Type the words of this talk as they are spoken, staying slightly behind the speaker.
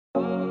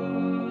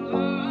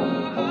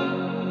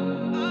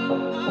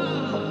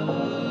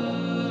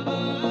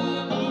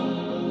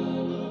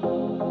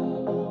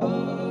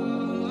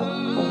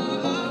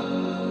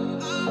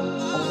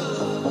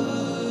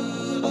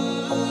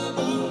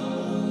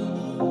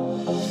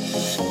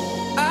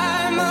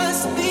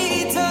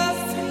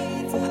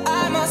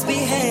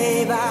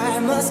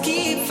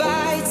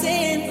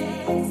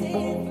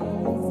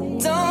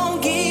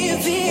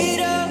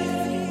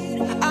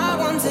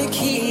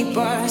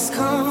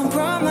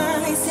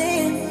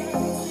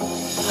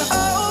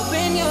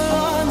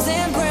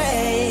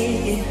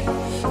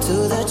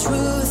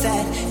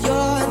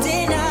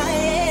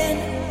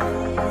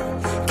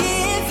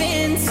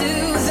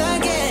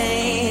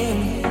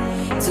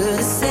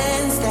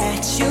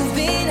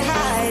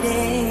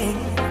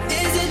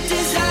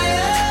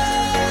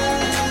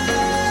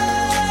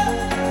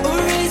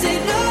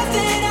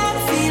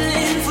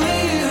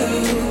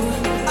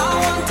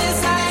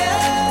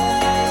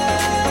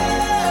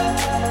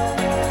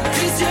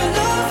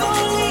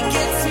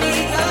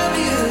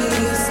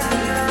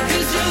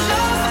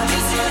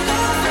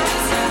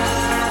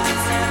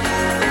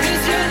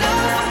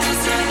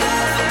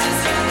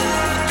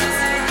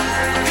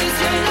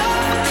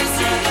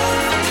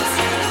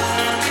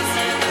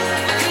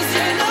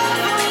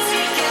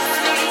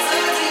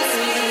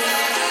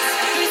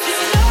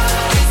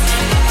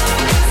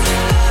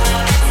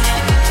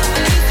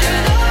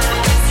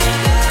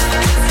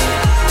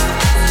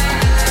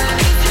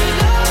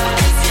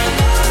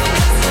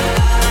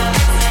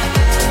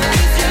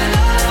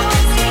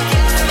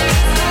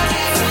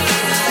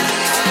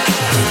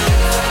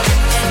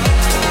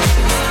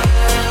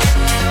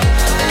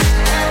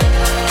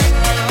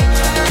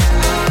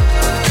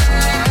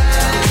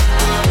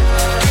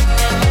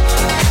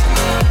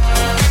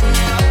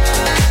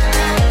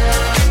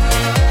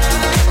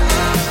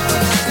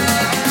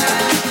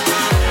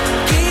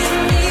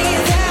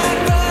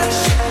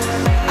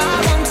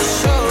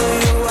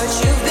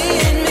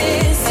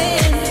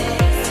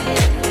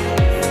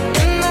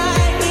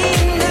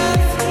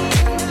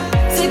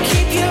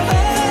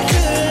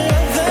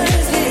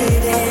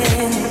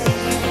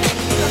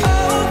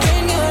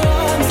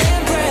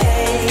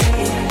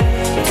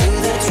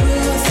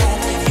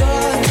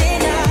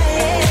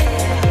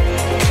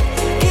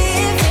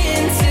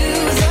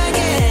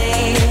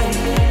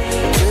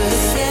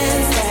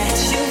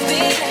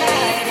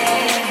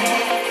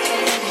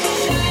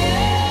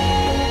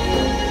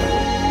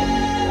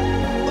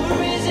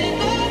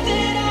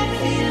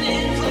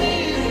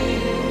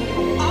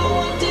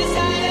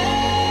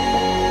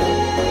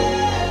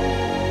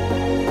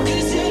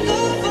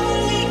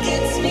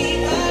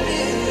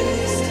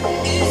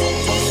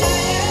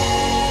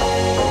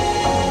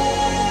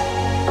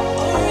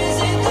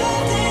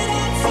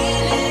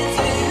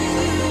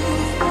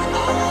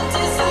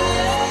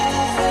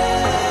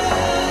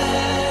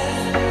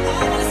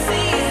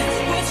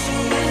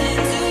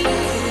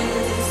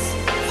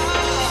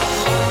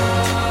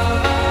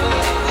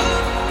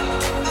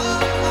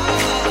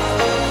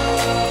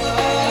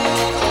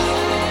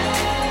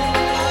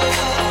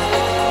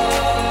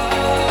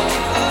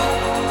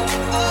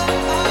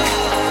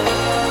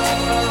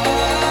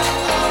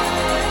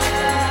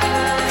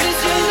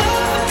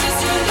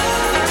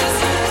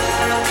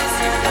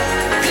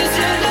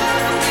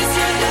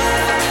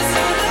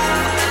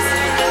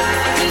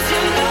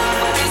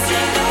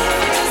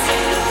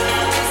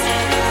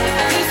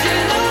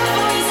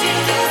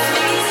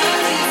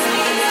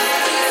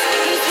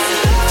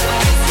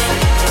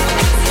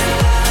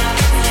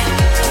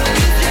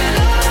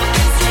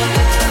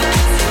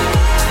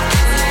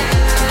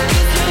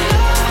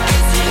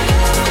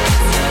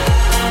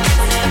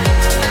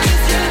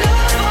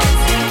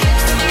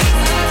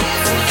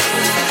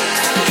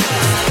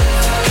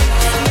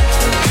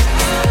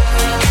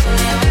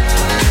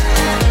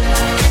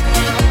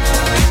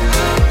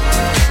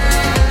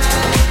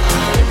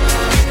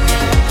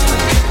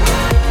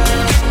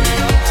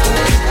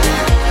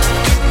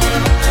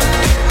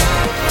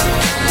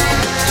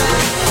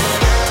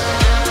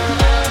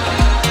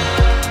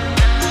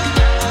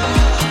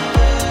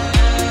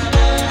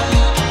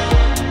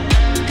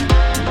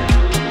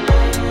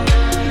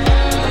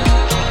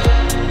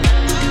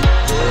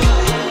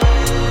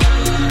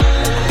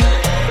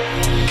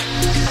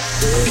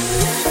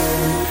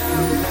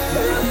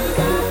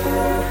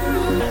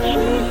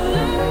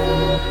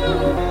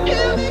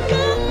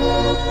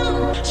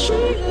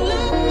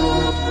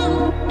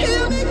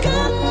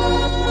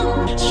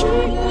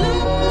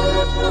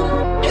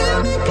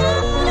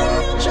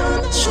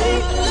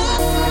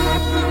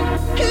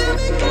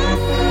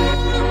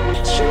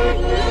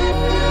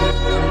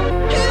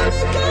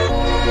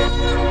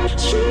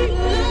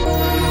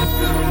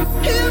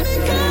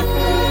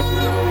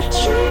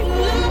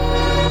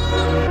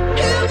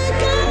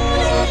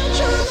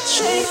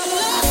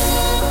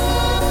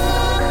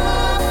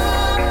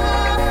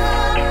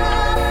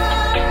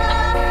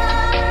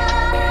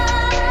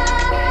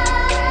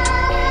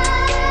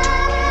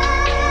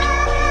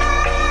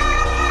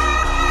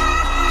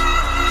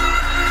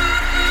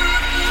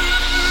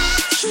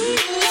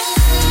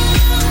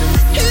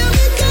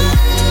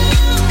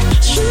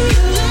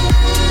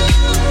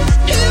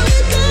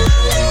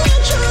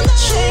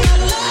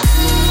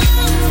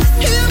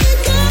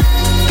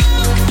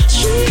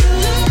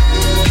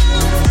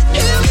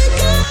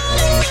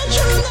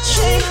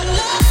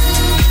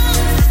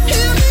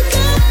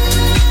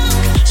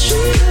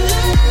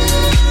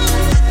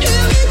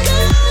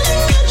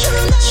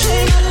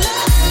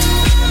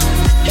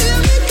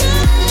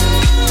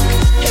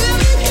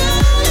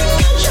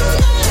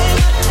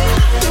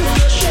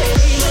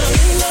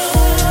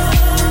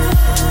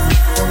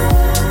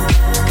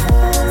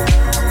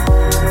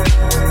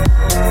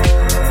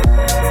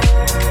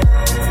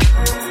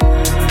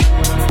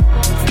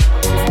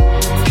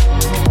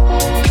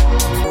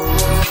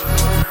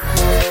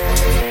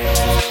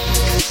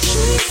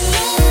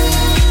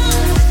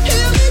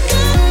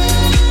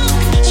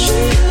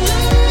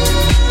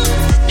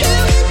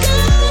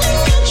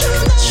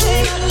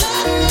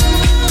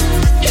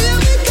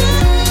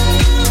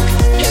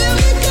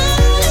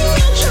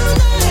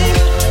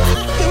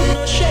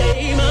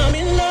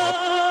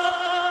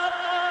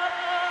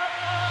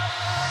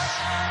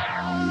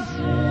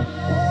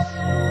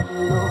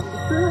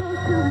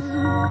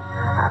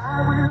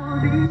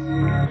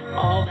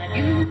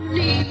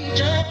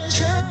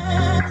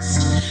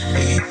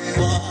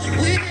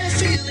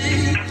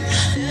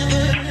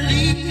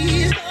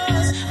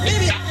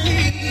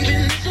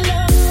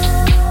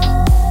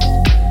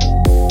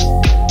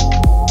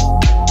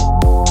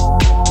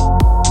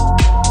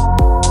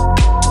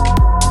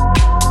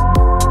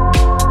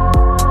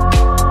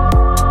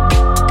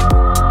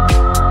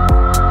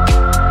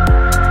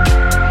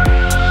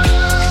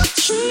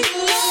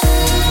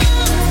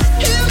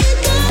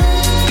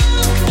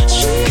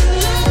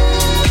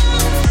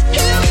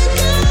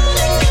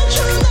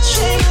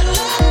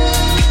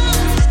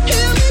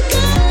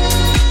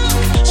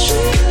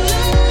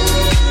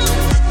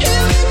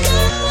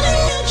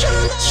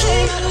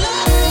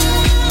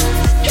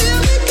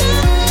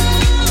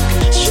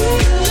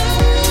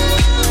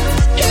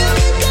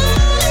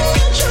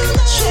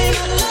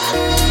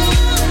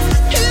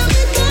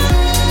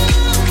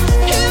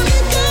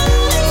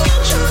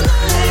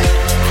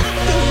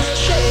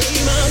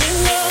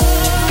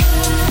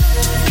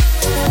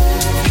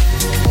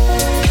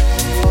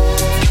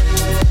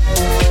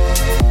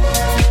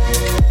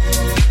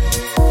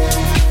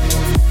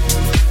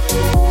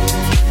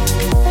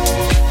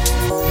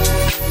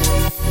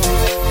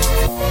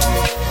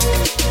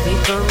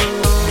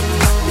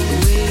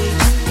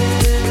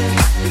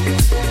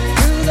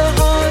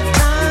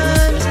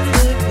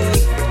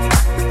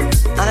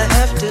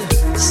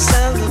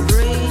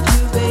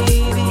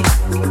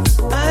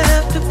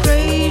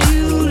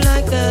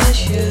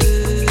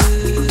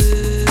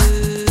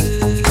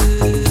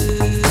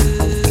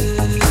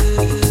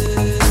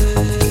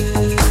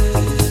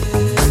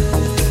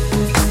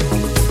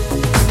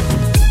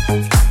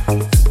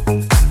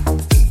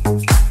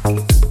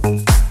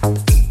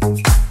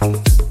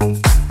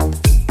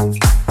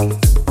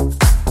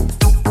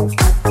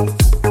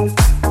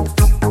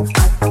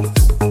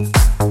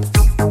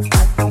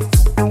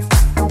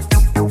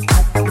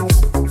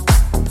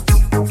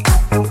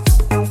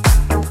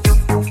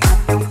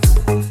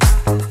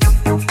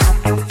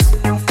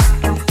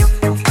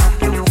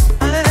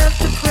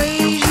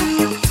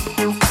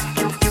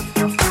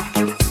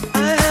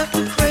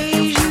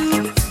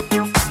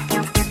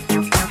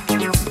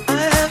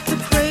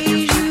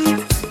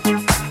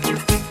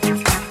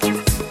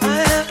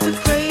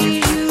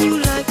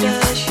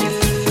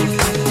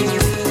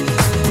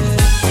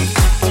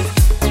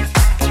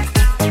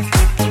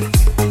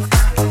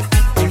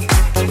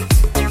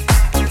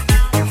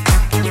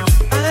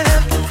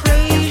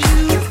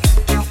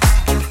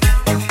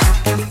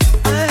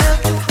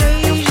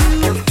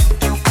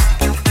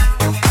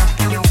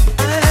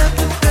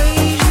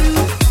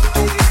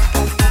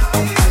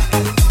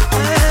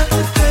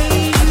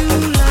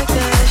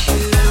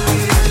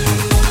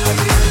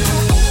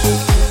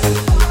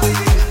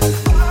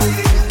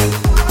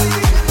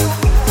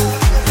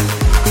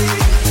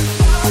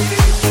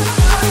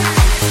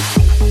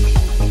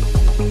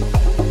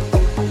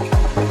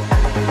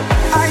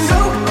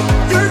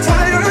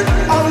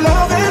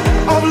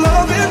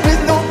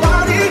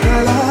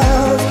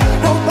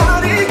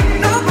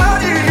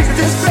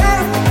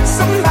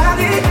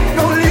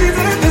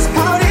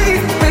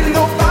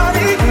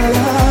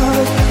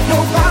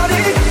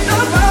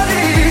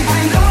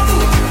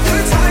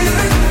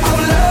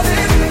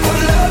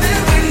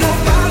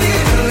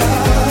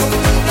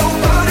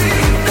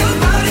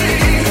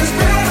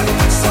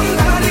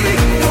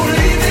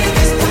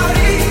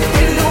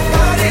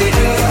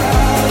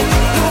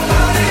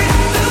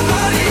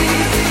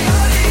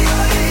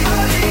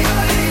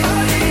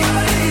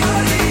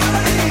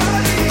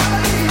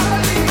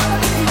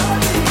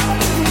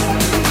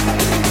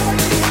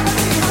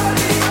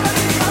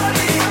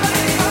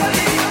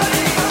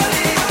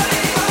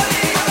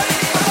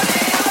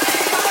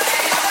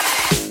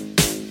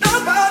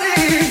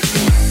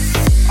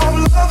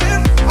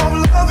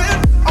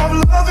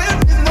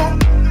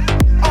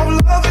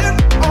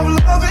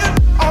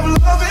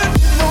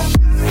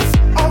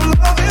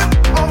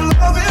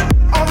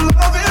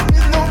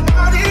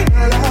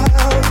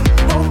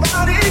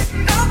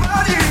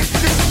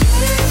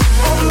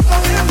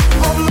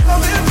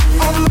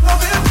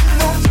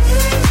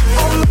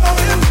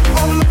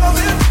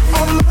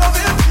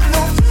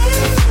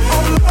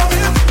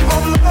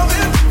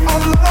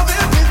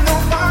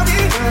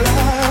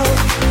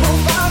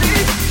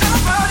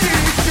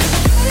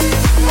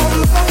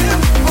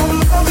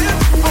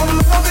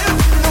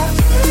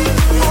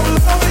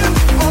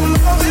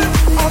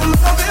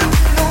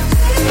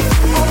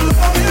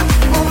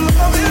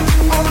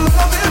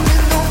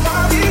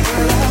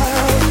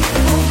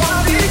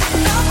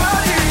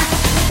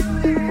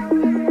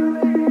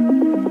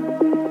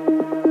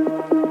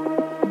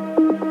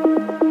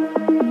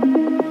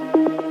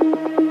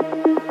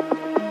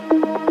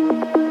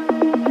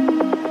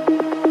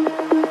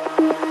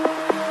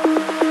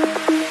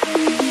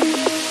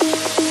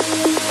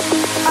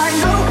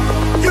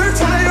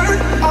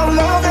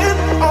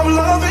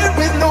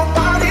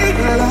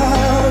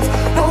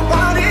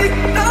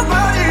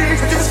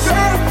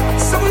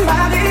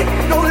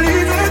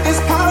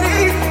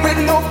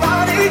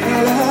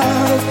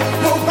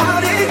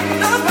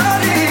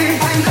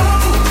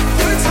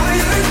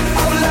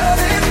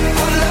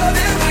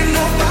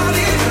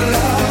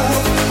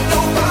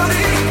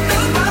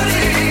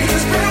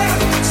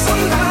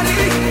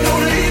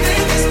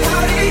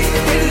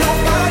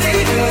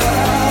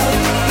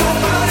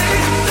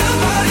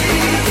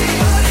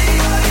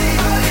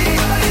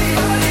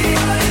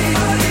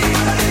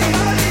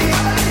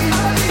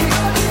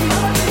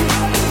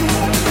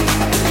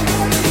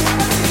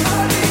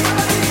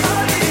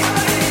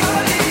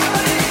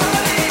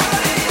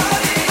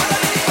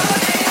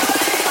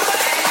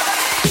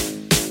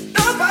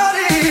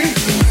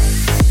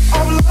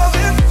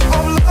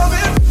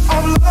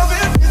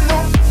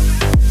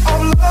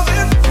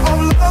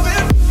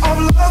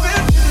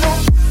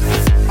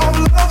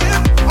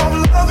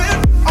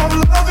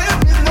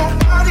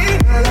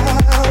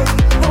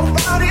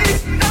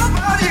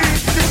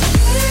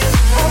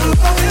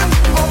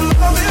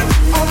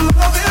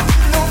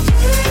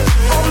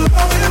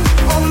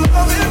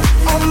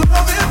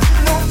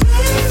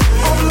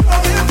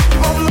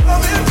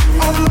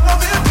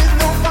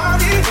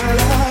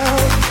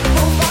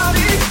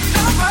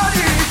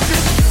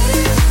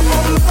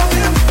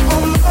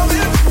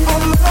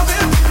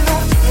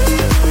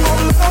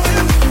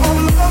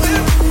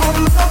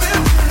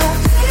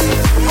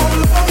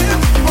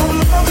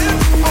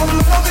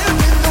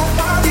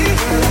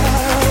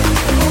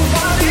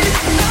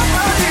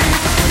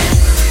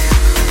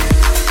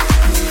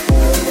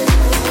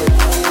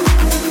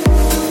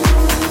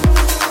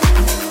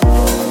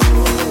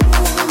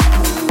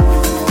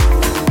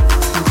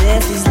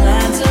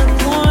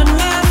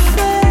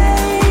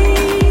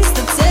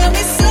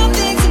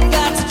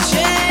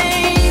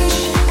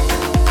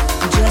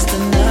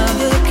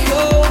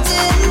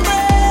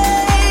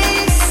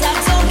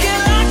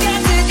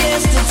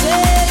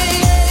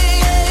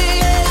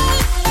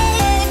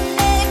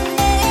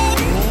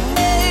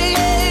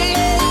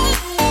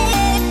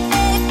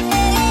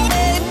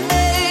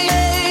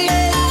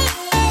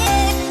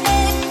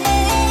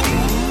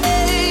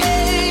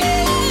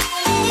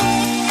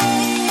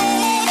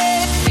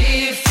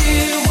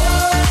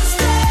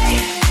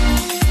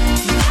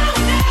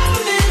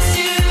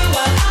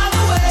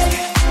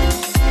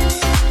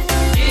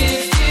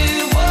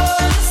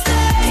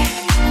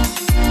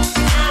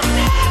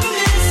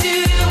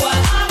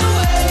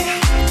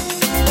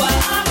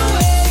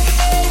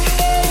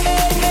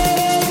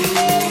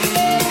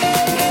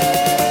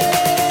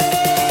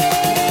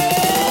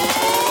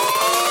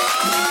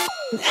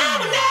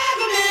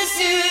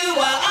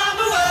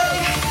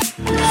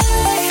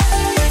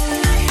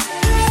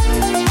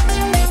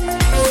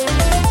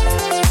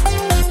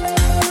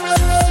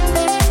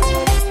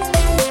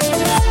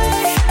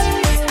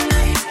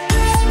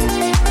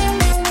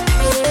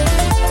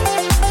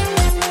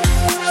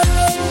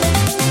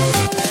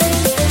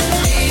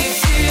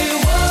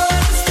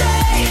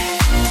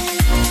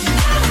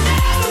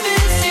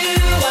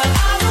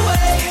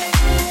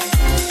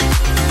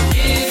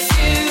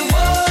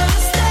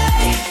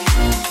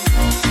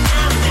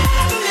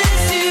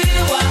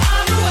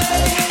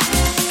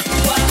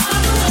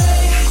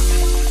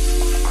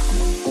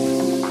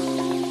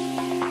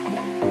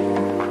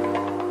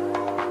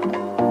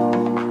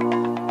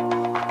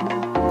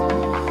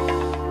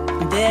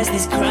has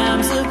these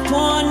crimes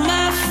upon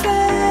my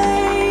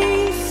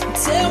face.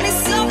 Tell me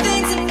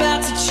something's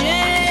about to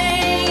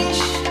change.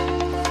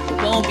 It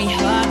won't be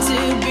hard to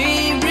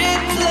be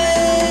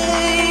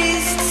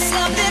replaced.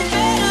 Something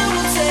better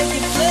will take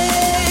your place.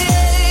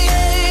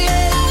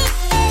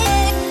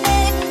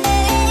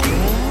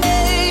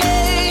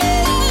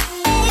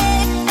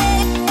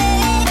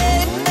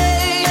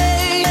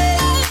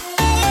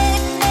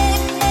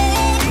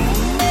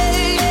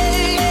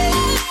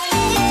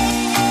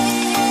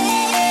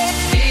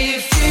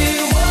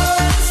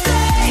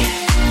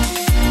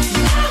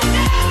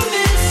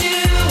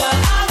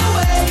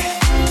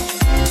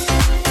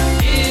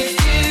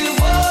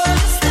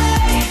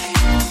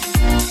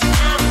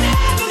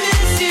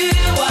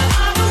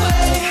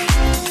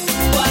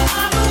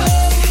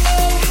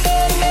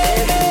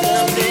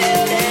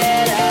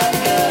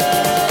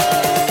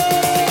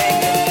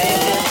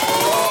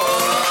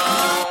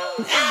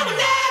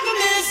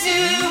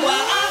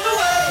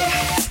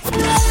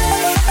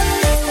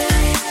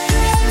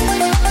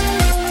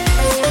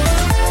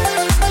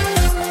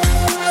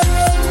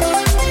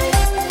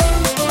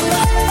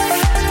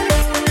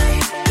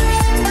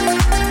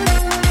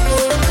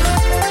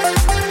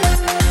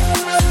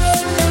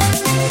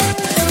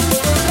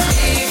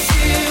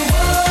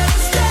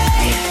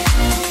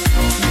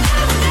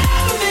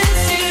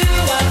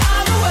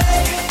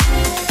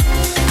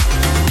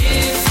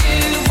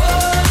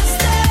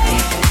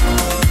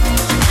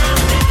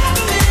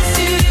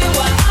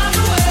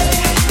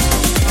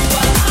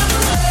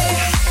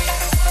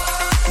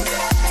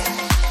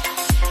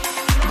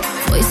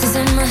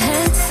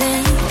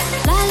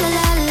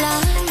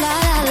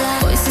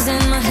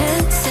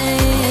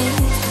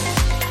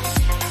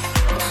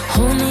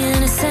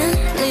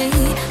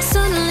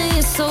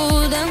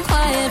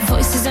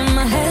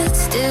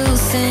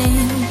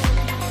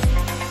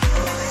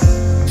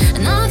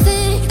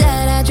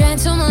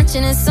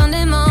 And it's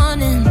Sunday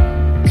morning.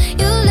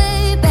 You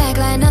lay back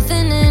like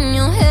nothing in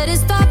your head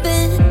is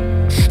popping.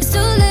 It's too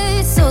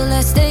late, so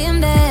let's stay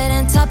in bed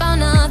and talk about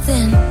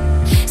nothing.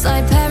 It's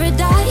like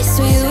paradise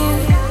with you.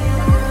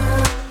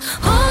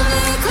 Hold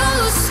me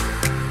close.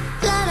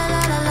 La la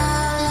la la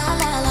la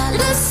la la.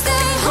 Let's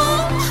stay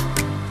home.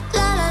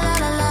 La la la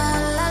la la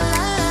la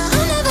la.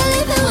 I'll never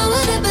leave you. I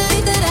wouldn't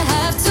believe that I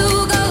have to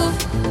go.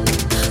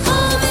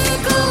 Hold me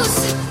close.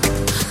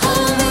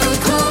 Hold me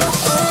close.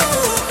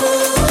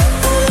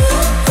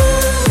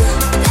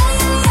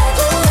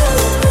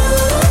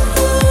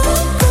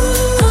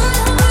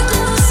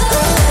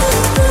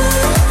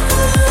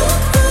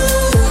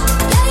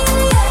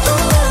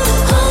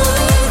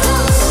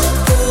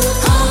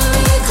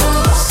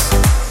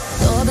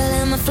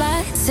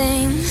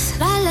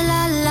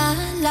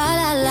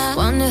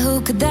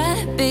 Could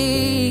that be?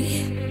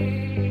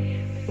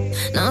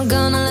 Not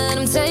gonna let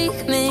him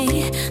take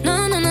me.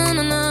 No, no, no,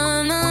 no,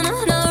 no, no,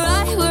 no, no.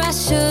 Right where I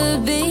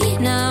should be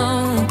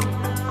now.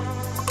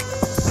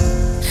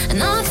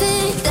 And I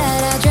think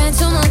that I drank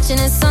too much and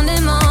it's Sunday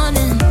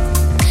morning.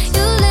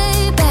 You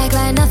lay back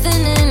like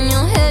nothing in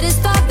your head is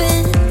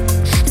popping.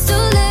 It's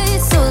too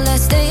late, so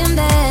let's stay in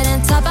bed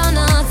and talk about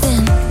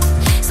nothing.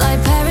 It's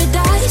like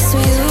paradise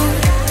with you.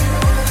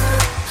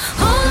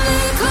 Hold me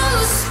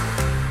close.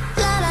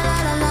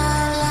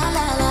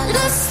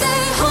 Let's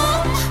stay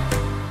home.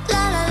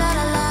 La la la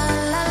la la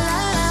la la.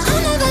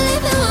 I'll never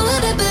leave you. I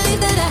wouldn't believe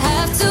that I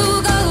have to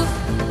go.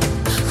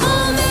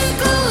 Hold me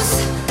close.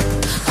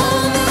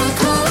 Hold me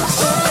close.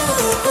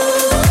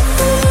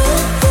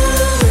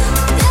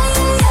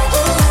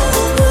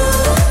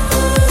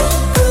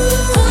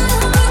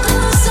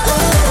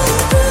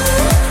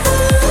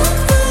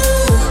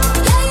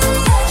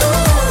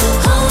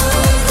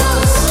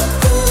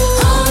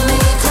 Hold me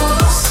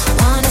close.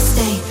 Wanna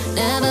stay,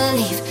 never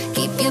leave.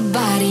 Keep your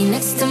body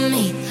next to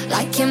me,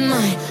 like you're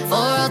mine for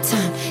all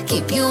time.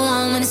 Keep you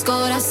warm when it's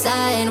cold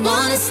outside.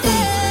 Wanna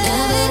stay,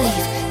 never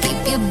leave. Keep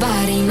your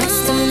body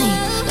next to me,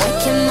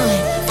 like you're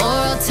mine for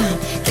all time.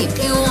 Keep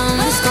you warm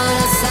when it's cold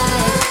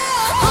outside.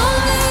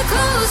 Hold me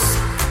close.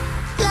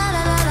 La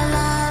la la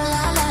la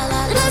la la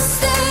la. Let's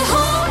stay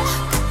home.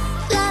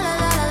 La la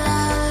la la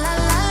la la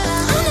la.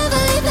 I'll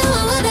never leave you.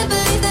 I wouldn't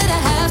believe that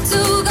I have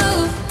to go.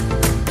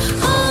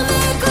 Hold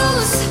me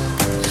close.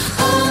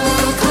 Hold me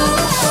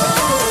close.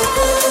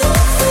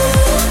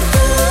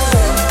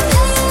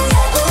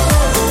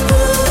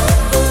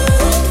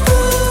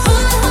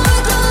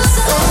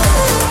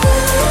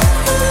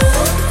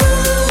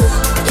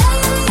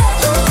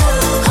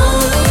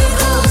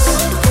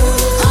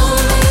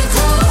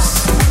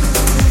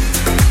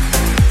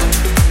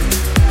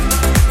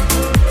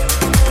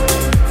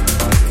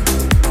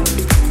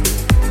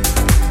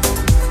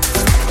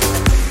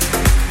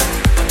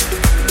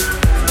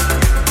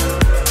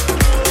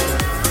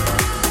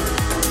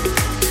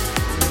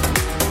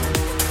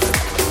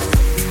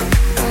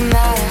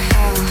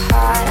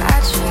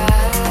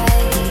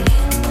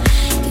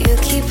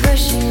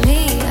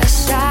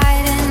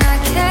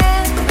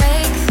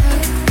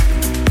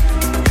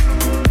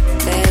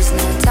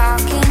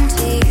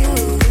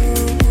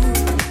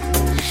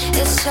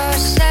 so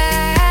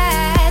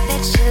sad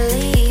that you're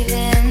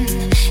leaving.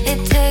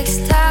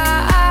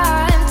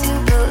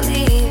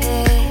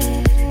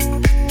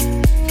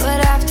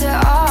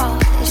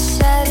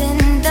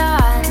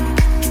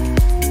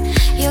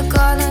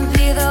 gonna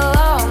be the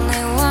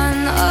lonely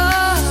one.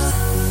 Oh,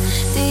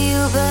 do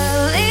you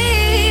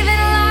believe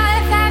in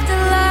life after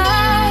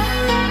love?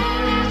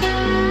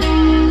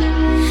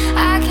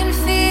 I can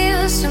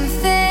feel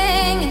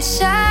something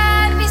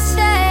inside me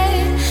say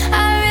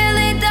I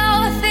really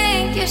don't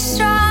think you're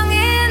strong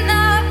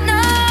enough.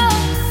 No,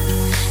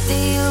 do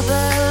you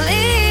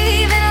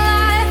believe in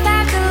life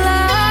after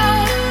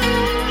love?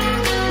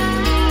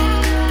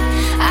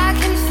 I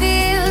can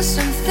feel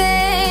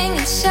something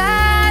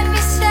inside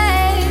me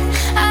say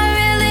I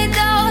really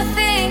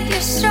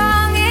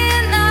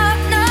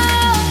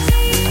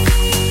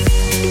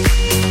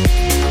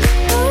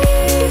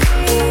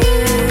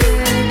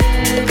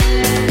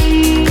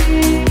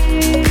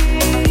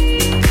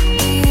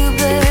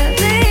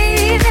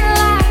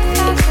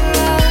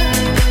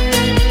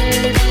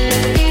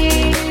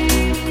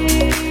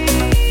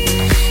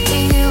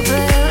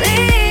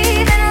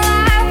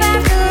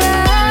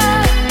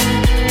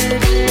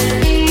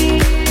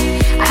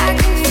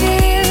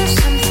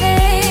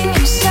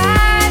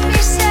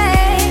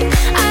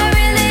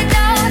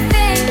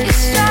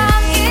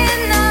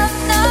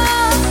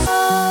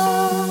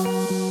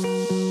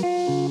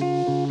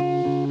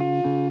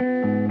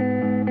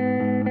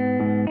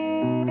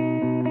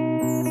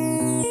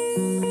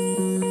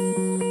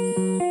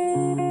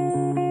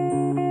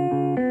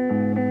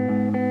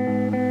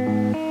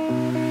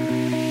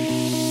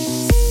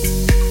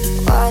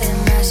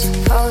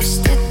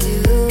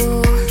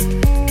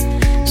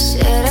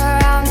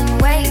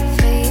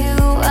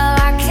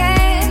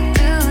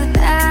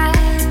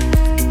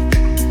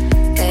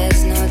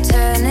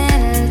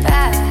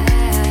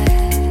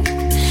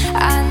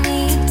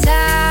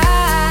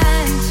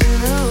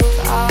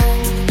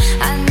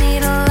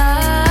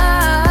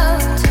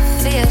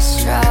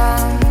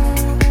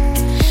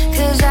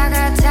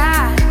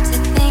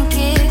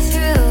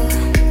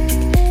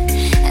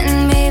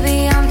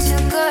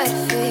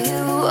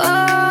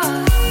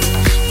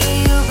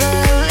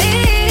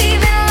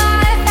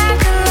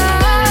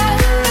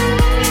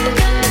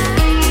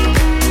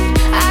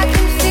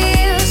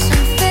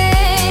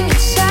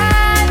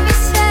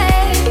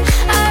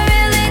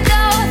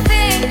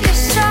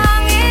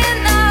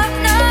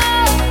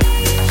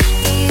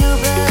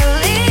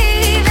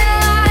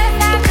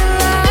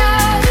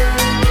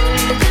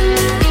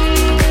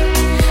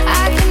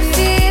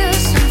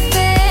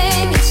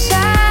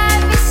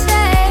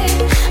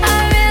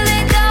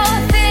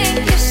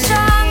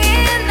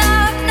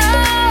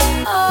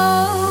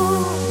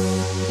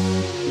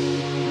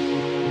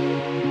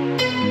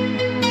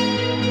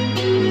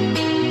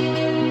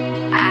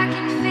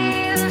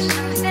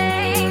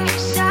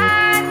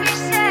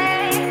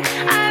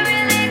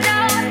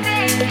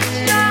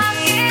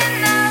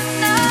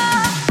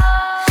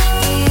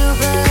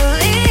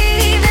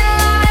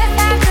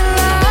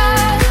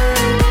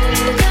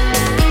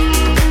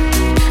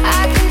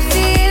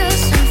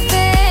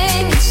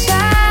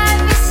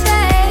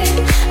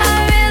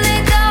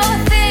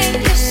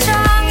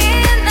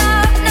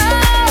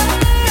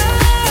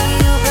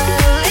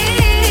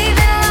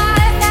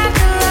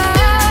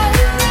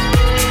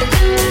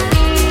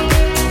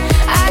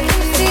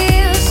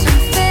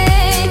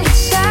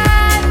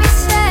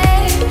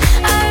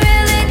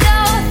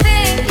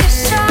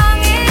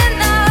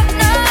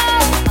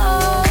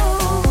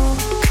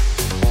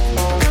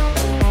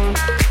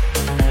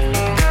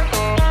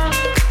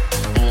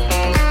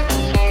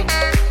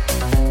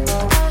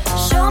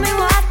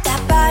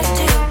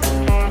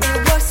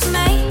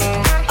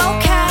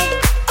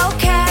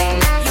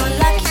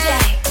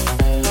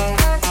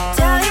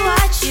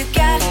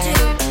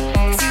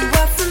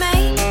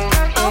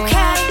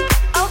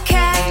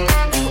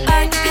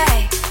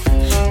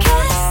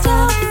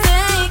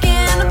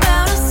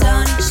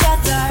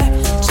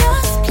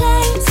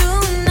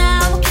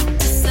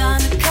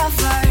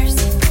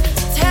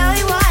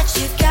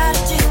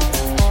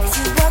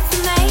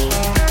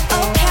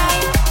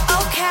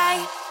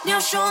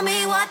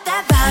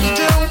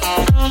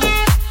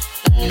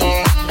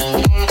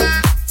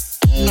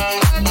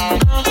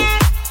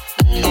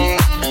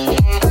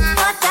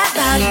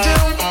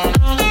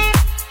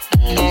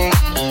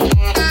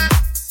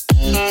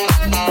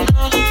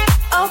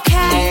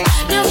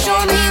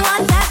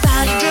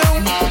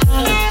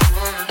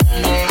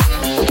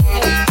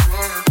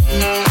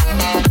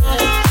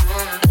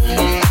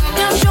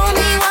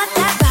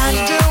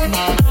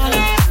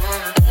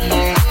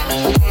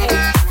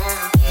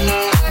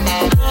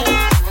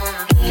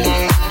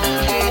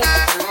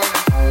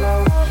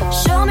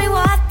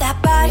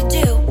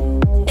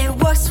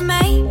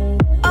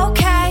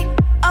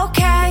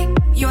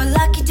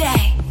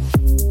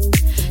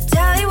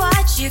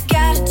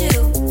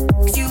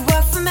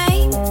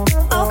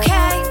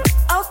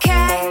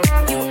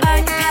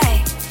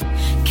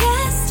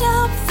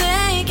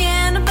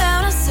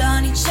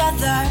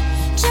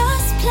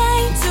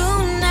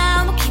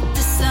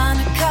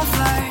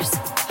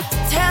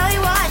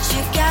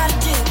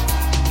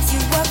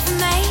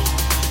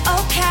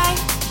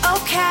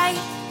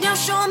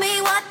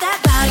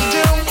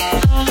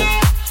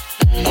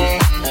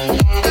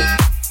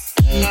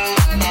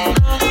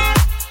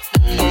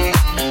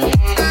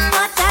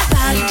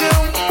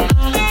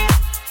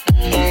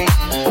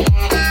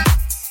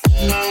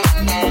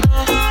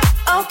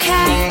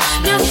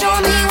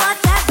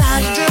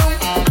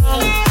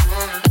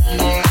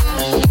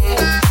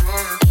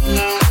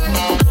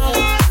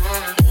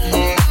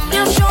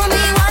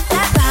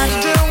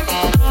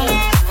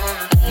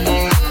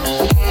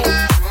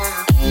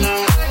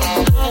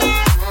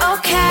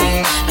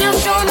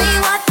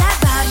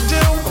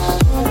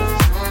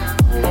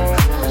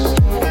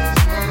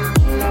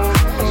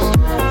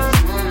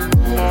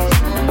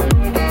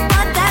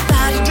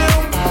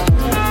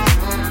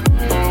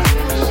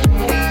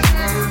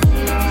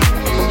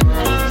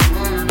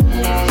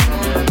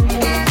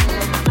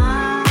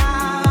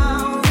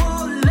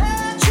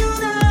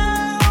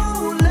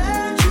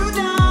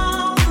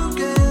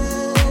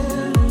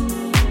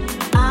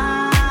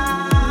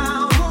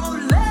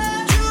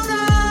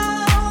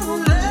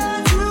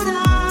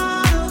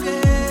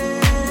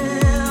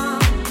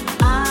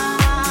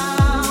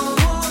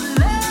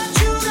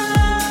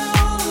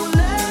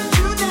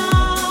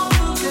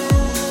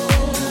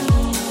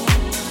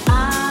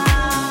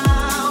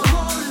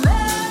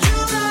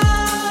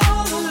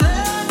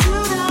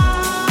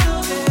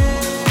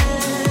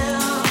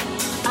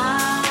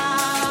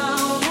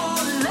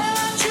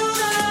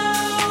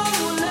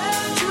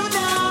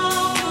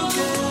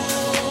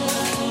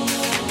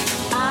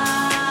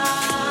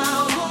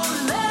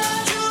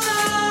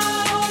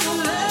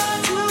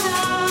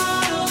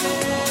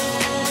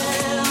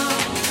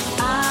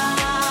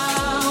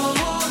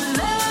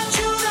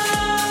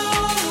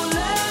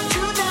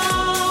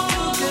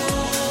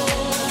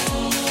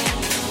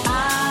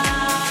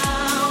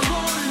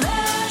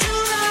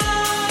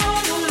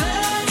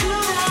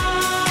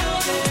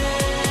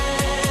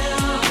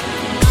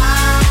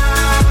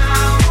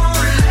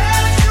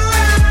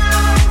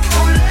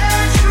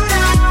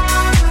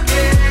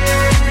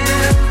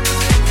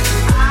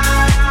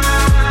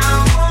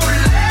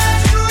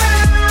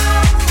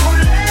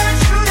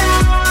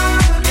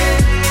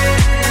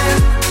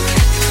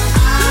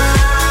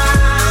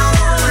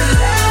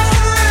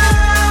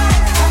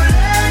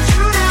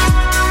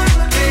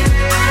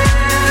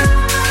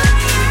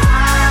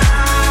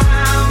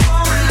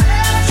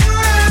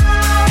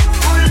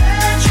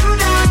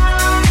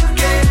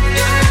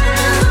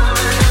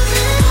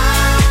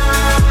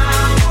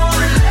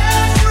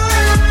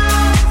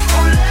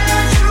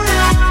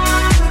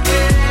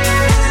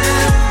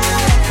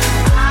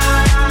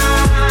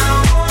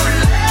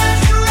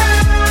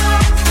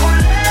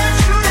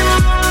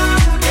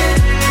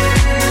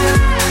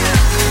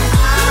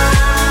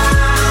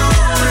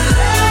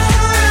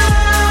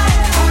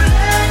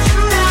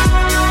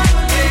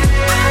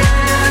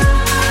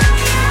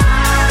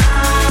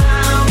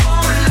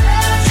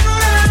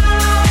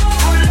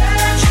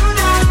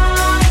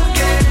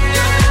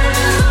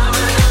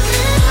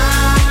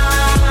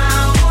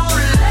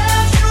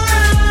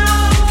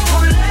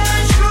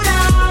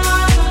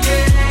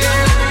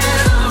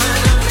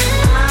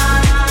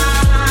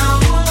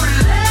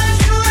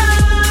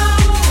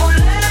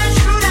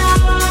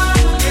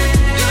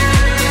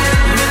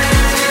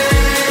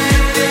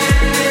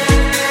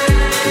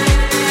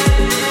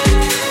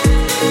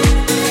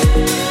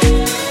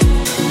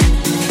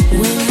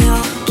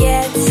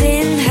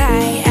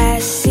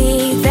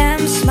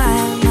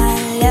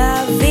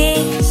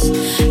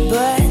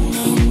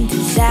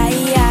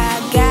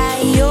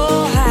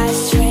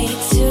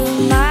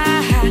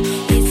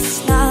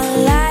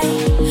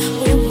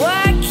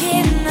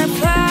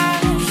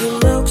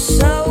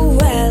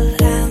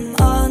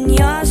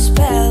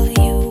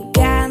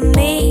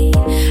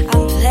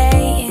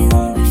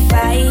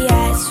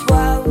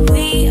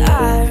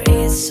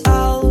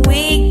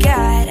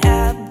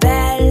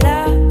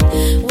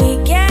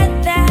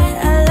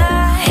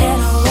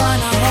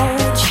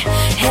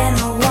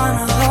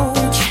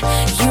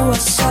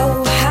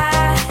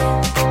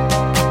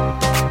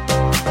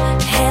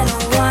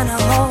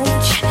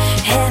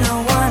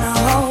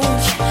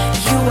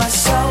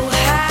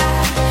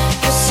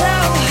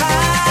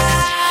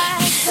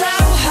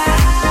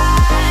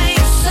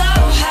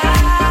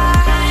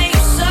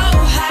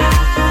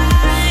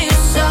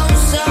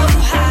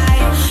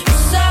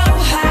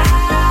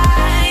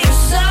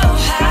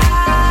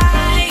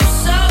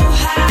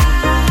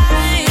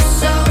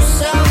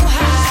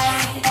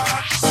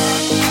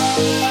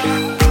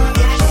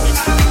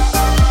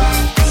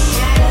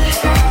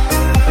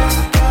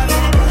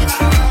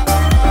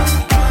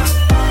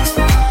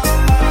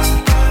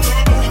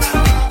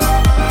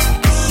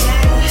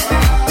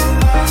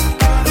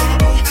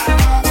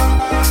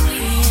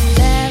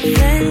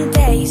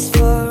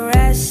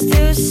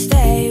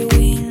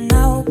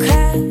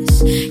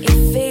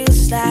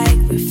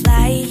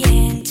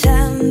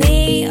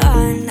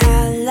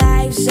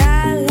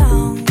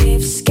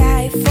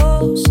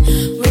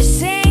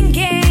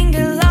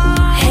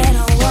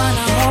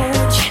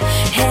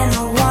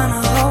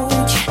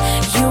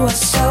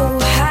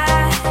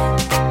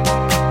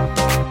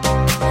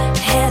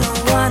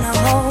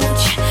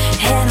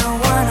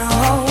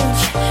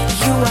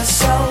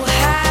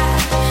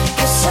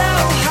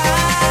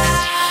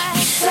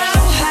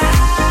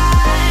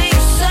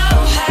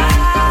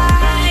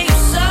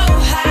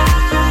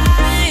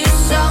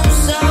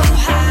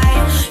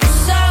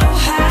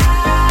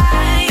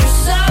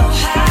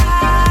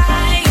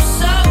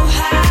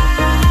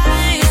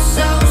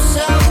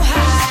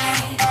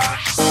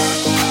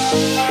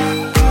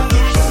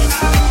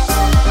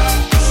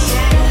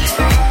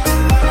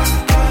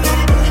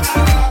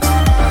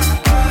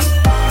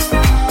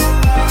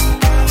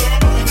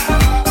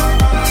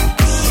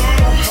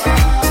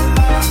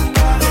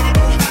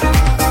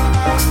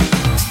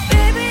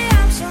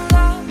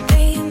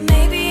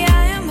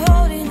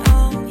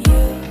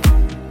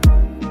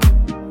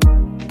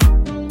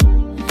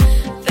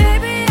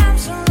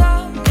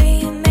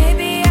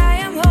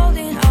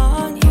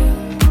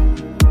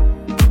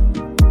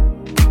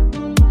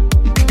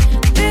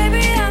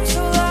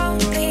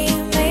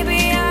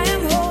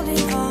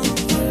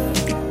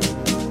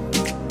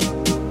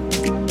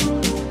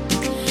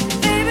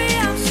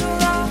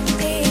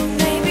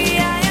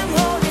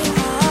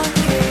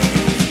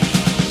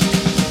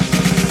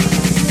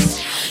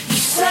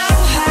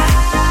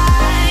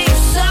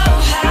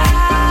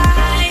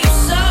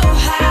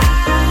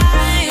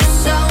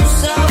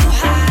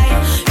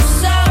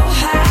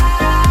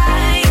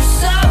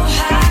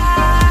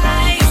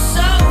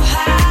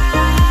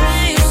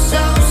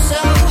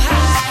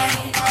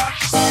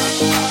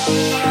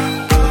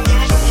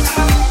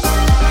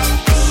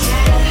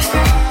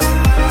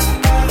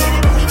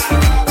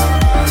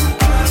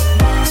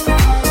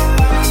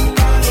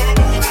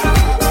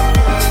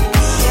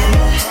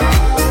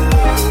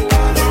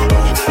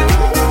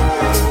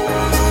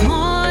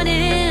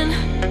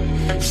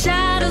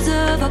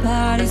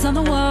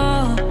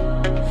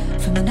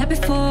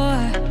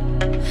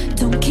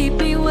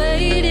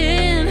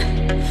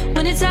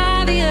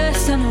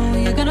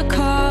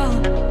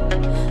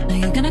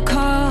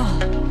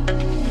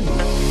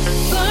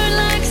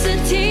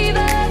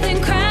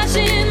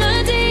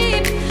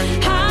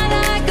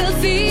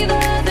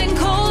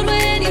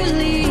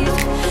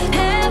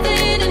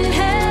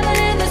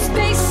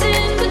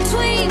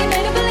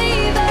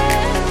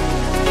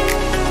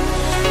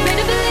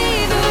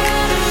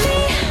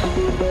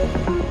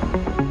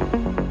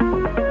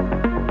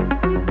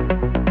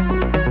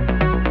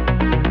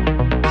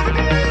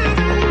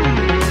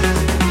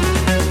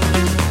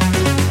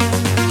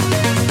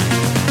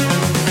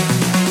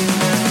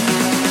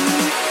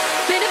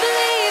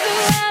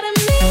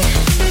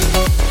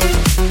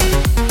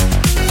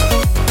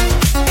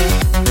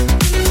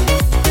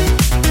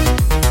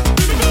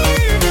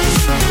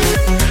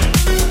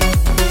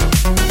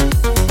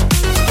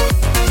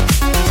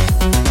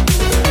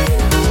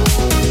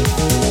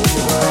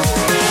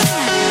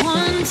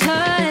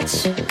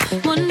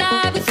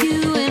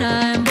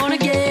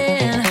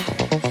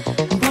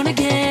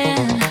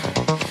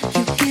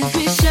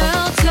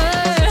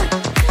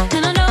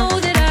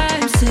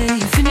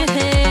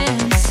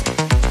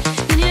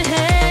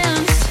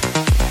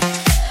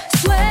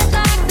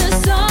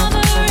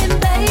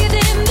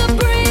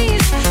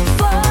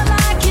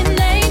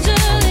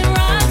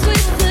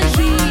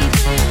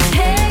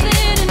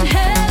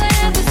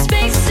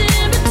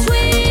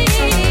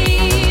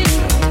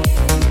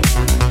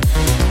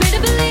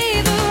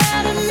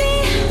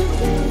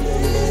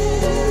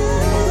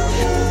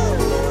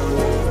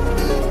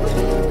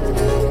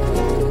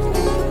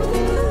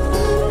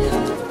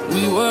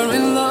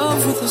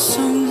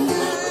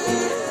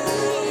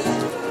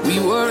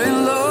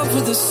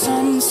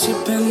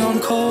living on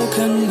coke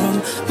and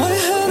rum. My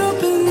head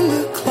up in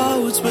the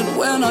clouds, but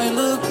when I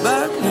look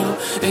back now,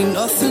 ain't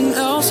nothing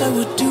else I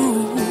would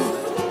do.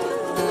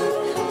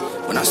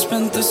 When I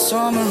spent the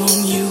summer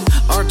on you,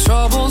 our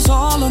troubles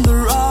all on the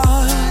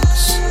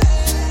rocks.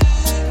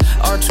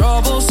 Our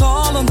troubles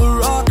all on the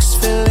rocks,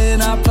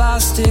 filling our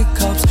plastic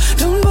cups.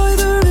 Down by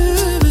the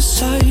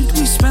riverside,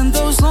 we spent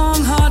those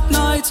long hot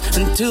nights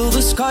until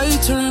the sky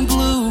turned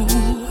blue.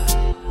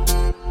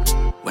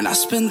 When I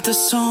spent the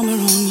summer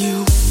on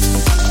you.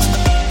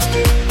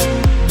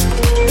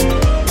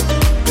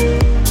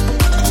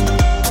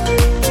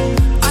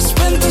 I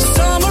spent the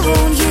summer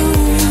on you.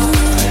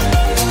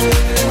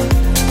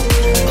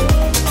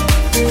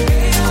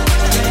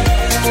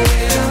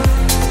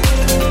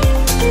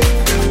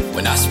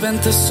 When I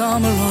spent the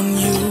summer on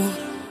you.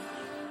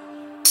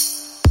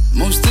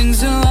 Most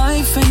things in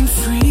life ain't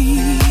free.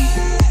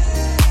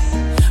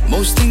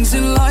 Most things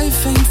in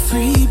life ain't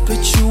free, but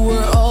you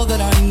were all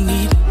that I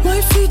need. My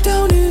feet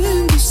down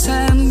in the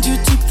sand, you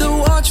took the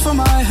watch from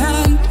my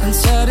hand and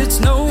said it's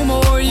no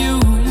more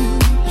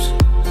use.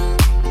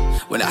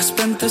 When I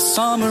spent the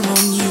summer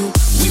on you,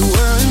 we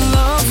were in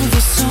love with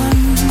the sun.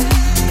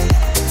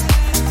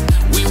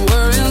 We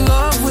were in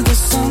love with the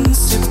sun,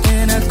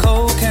 sipping a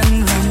coke and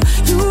rum.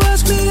 You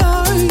asked me,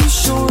 are you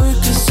sure?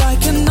 'Cause I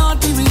cannot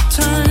be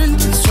returned,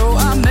 and so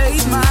I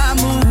made my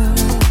move.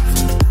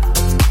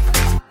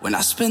 When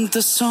I spent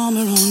the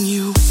summer on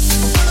you.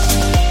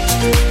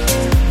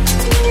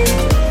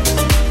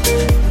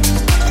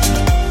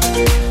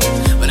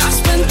 When I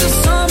spent the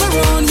summer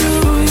on you.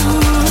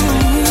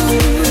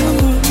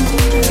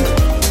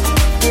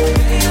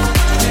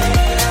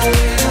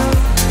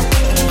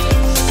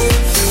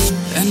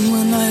 And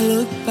when I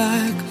look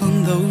back on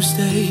those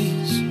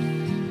days,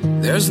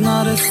 there's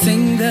not a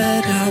thing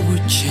that I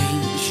would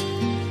change.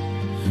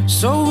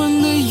 So when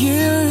the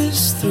year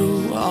is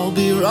through, I'll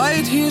be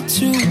right here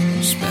to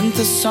spend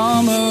the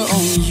summer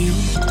on you.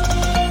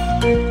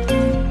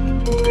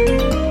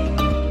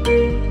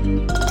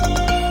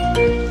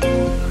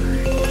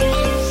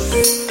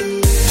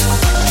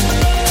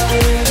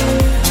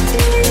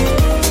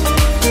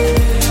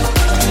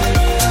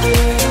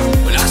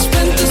 When I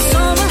spent the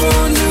summer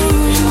on you.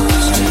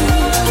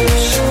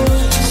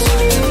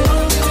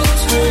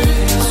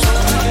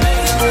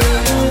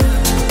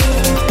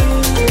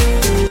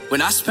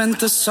 When I spent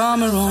the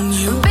summer on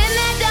you. Been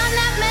there, done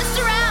that, messed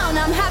around.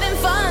 I'm having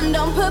fun,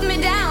 don't put me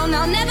down.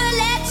 I'll never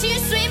let you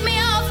sweep me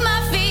off my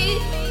feet.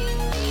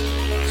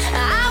 I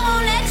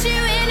won't let you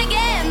in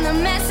again. The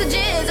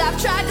messages I've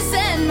tried to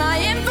send, my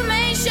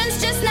information's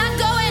just not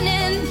going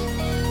in.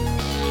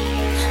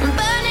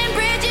 Burning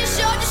bridges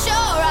shore to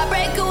shore, I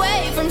break away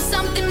from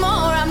something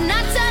more. I'm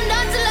not turned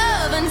on to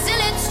love until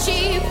it's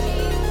cheap.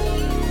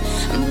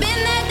 Been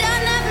there,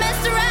 done that,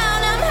 messed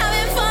around. I'm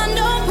having fun,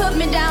 don't put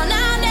me down.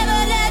 I'll never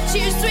let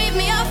you sweep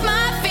me off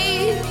my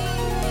feet.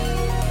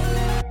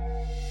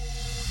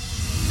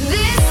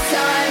 This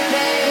time,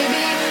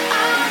 baby,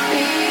 I'll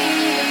be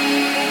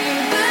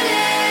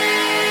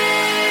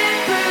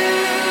bulletproof.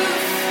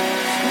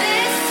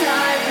 This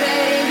time,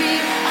 baby,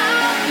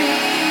 I'll be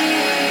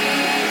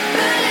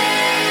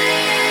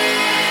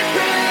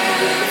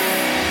bulletproof.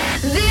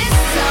 This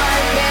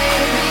time,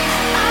 baby,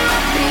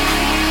 I'll be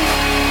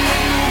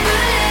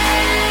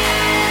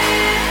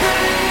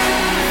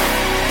bulletproof.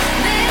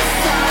 This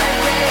time,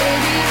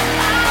 baby,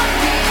 I'll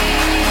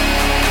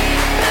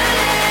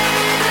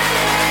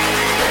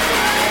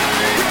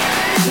be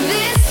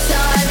This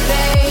time,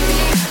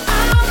 baby,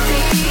 I'll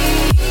be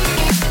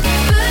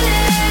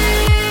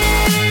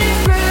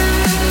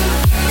bulletproof.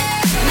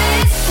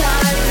 This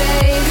time,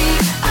 baby,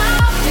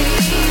 I'll be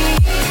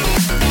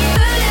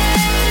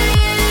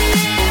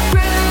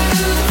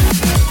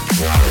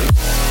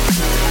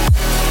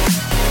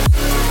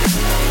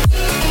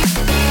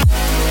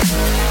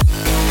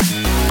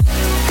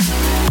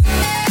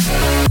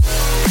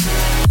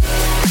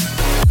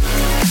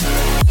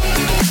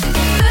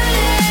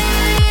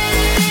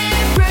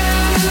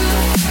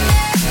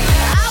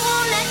I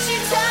won't let you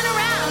turn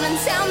around and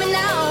tell me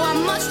now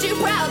I'm much too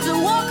proud to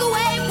walk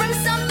away from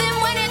something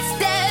when it's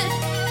dead.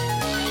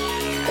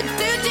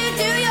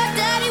 Do your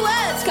dirty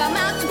words come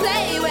out to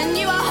play when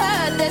you are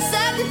hurt? There's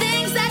certain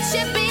things that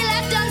should be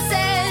left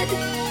unsaid.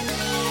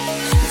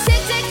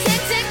 Tick, tick,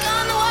 tick, tick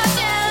on the watch,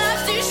 and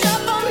life's too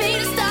short for me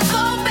to stop.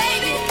 Oh,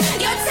 baby,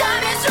 your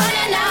time is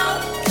running out.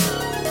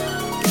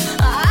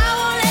 I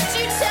won't let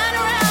you turn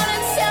around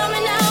and tell me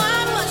now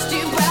I'm much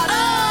too proud.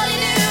 All you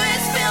do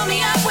is fill me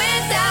up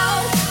with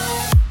doubt.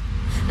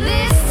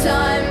 This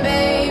time,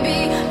 baby,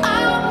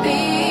 I'll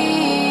be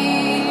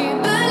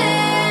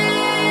bulletproof.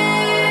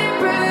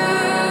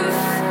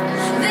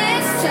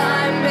 This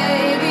time,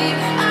 baby,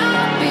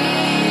 I'll be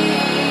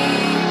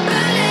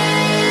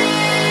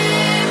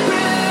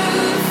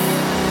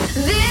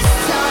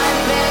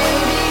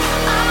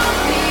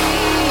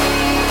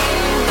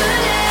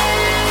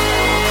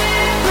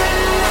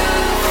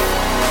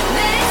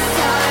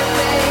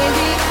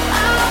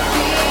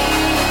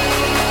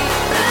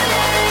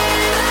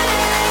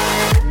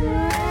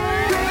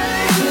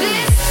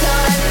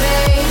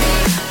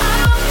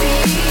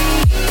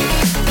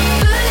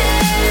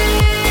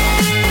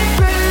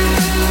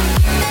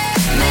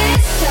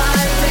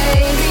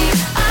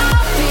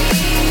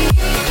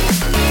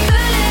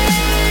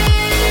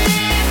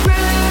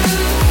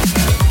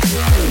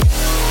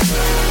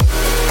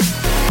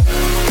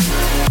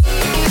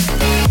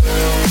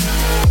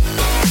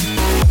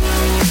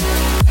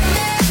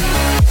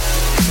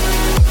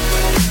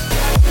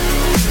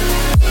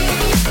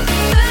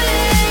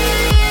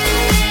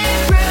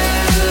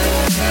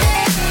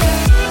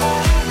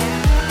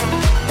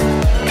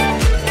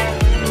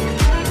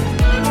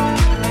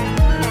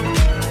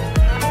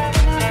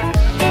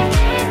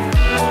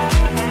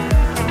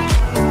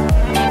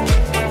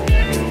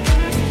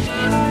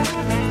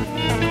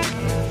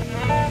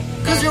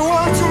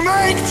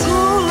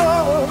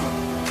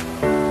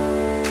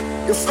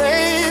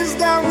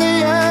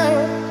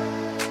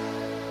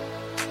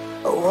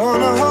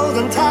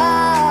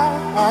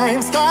time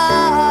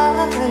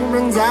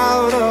runs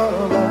out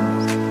of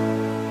us.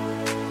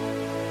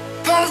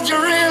 'Cause you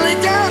really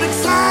got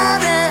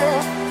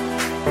excited.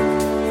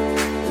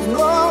 There's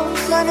no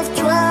sign of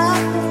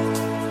trouble.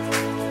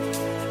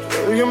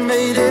 You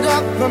made it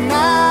up, my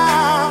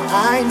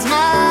mind's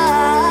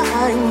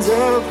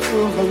up to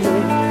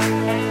believe.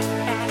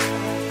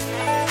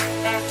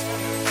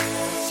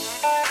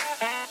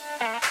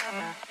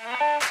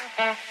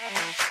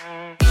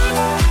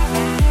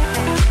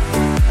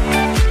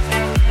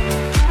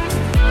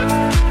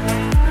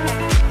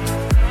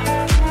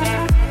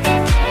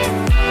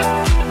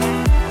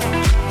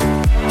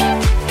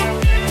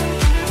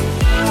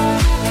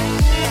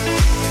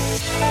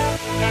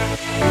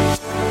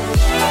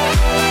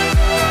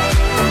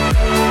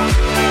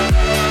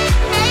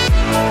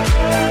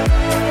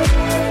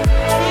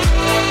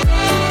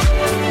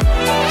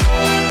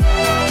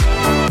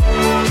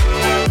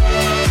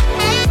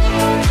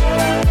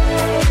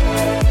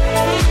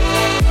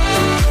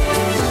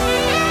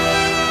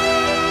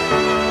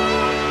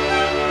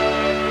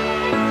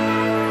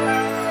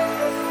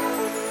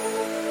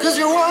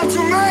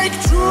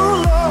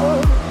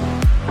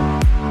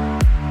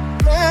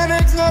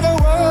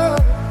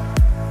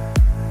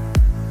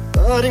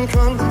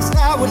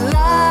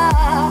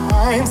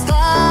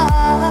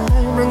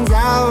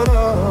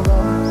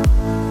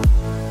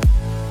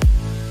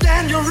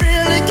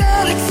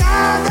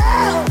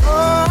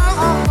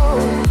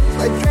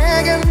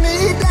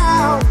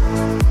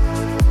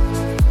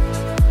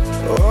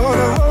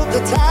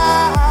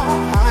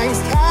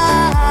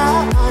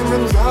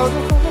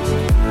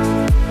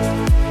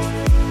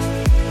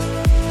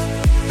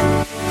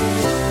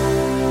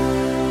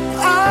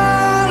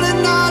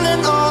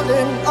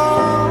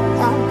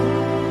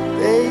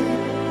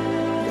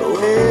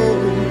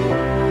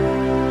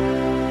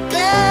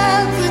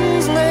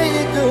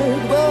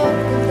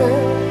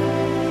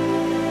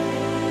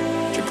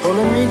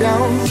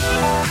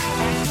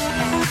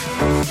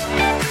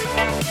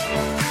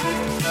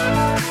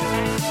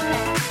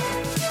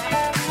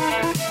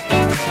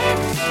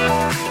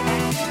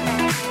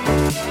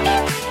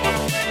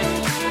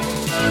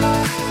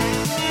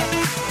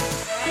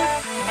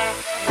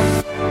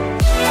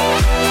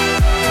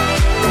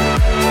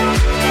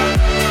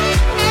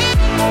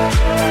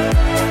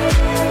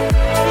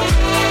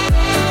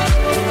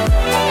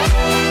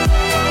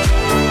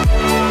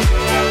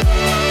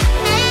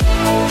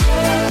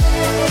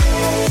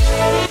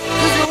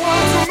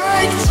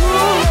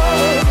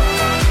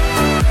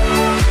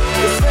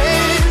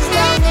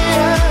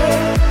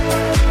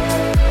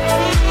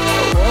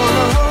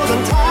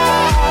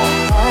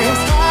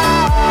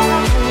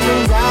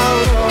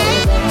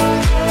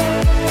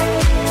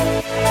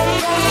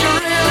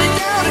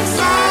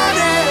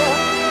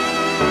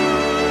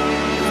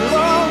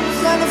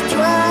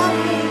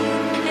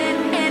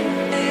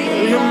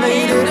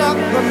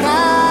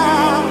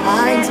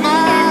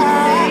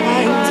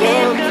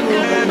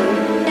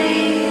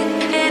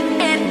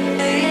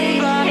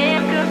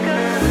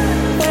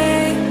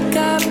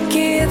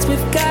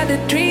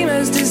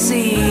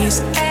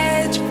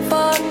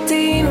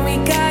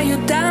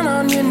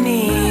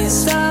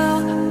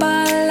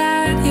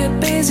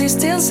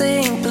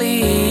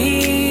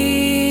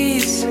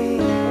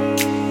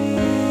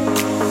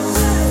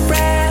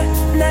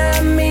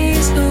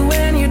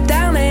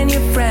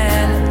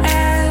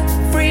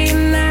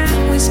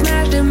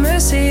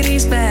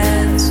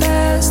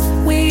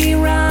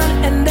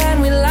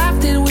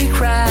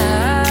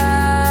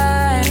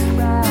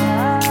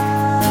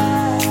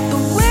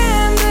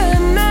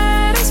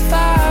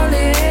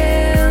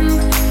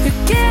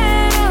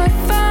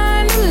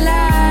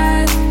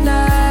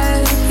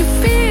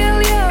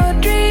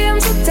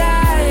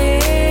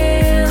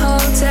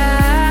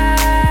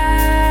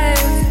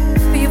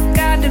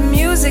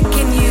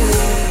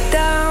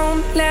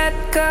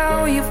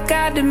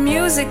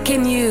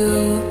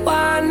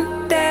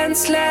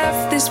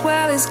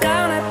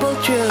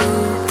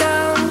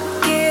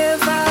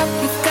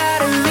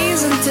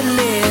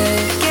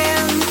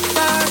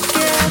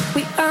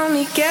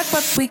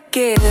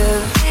 Get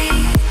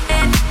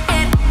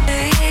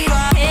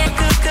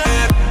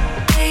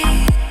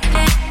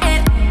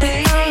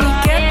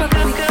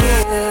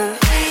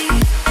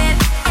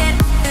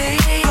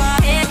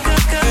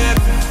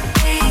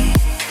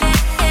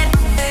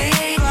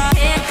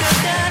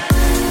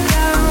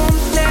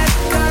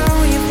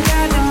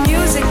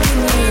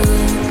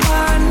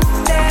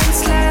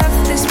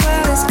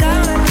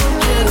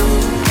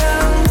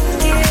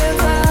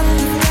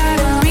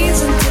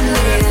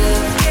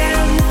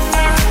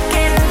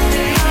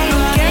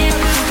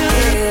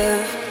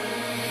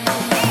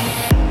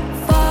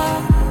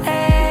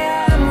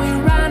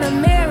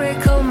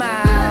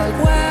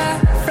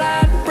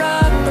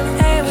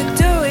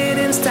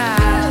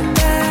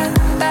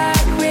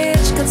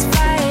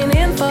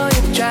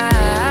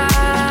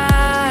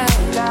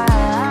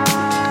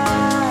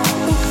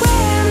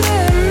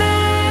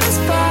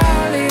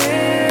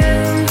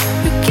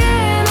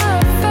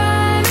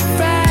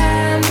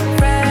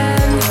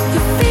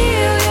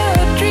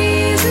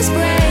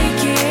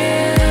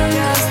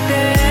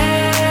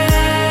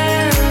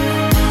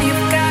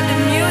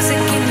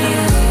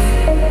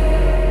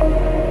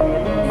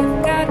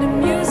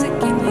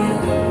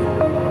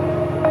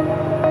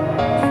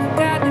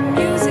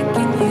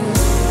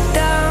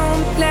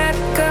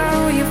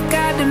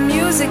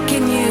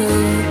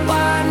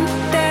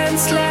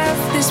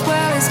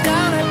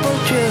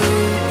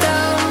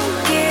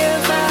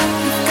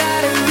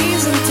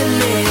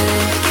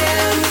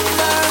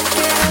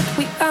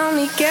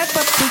only get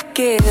what we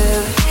give.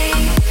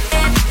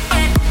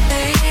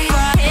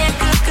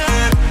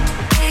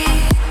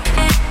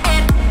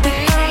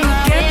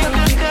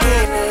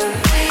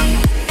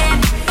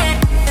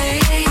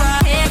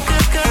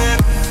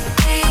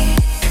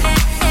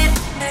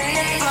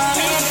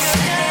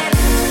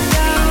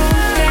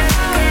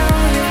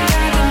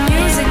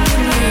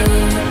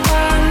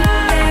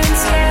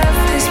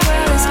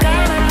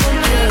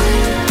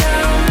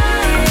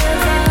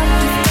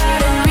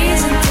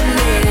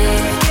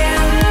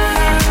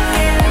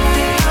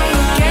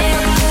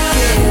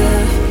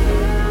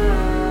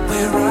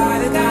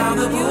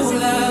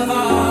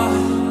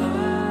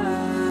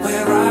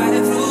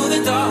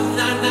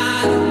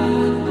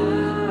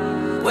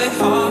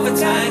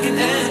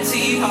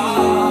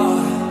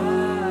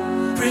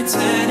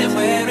 Pretending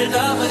we're in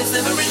love, but it's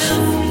never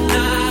enough.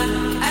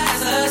 Not as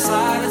the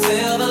silence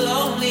fill the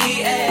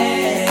lonely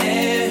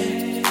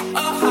air.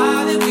 Oh,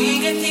 how did we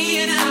get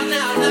here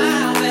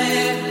now,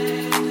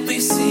 where we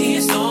see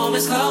a storm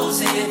is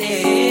closing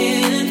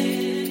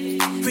in.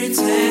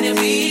 Pretending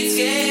we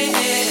scared.